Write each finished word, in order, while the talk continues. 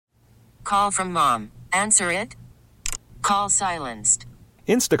call from mom. Answer it. Call silenced.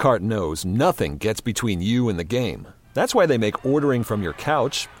 Instacart knows nothing gets between you and the game. That's why they make ordering from your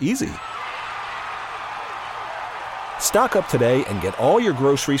couch easy. Stock up today and get all your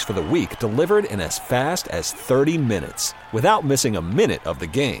groceries for the week delivered in as fast as 30 minutes without missing a minute of the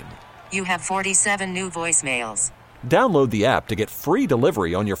game. You have 47 new voicemails. Download the app to get free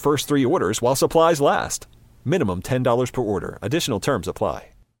delivery on your first 3 orders while supplies last. Minimum $10 per order. Additional terms apply.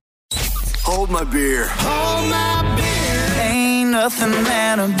 Hold my beer. Hold my beer. Ain't nothing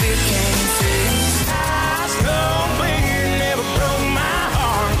that a beer can't fix. Ice cold beer never broke my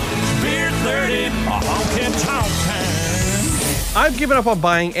heart. Beer 30, a honky tonk time. I've given up on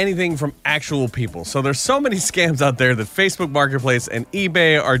buying anything from actual people. So there's so many scams out there that Facebook Marketplace and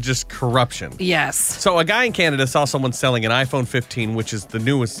eBay are just corruption. Yes. So a guy in Canada saw someone selling an iPhone 15, which is the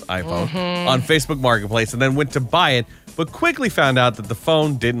newest iPhone, on Facebook Marketplace, and then went to buy it, but quickly found out that the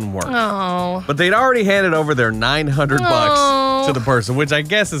phone didn't work. Oh. But they'd already handed over their $900 to the person, which I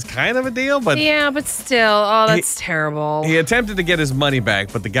guess is kind of a deal, but Yeah, but still. Oh, that's terrible. he attempted to get his money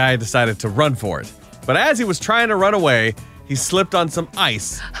back, but the guy decided to run for it. But as he was trying to run away, he slipped on some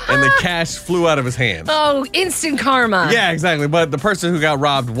ice, and the cash flew out of his hand. Oh, instant karma. Yeah, exactly. But the person who got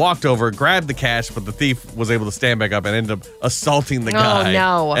robbed walked over, grabbed the cash, but the thief was able to stand back up and ended up assaulting the guy.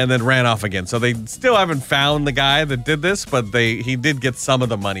 No. And then ran off again. So they still haven't found the guy that did this, but he did get some of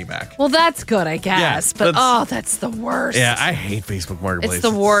the money back. Well, that's good, I guess. Yeah, but that's the worst. Yeah, I hate Facebook Marketplace.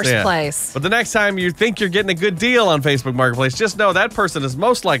 It's the worst place. But the next time you think you're getting a good deal on Facebook Marketplace, just know that person is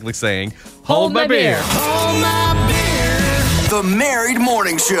most likely saying, "Hold my beer." Hold my beer. The Married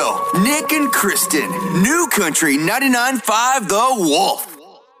Morning Show. Nick and Kristen. New Country 99.5 The Wolf.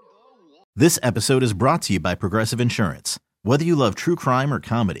 This episode is brought to you by Progressive Insurance. Whether you love true crime or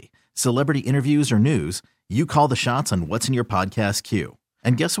comedy, celebrity interviews or news, you call the shots on what's in your podcast queue.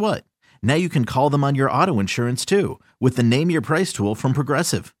 And guess what? Now you can call them on your auto insurance too with the Name Your Price tool from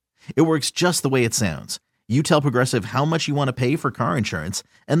Progressive. It works just the way it sounds. You tell Progressive how much you want to pay for car insurance,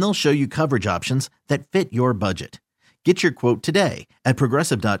 and they'll show you coverage options that fit your budget. Get your quote today at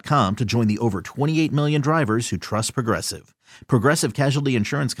Progressive.com to join the over 28 million drivers who trust Progressive. Progressive Casualty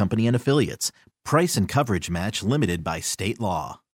Insurance Company and Affiliates. Price and coverage match limited by state law.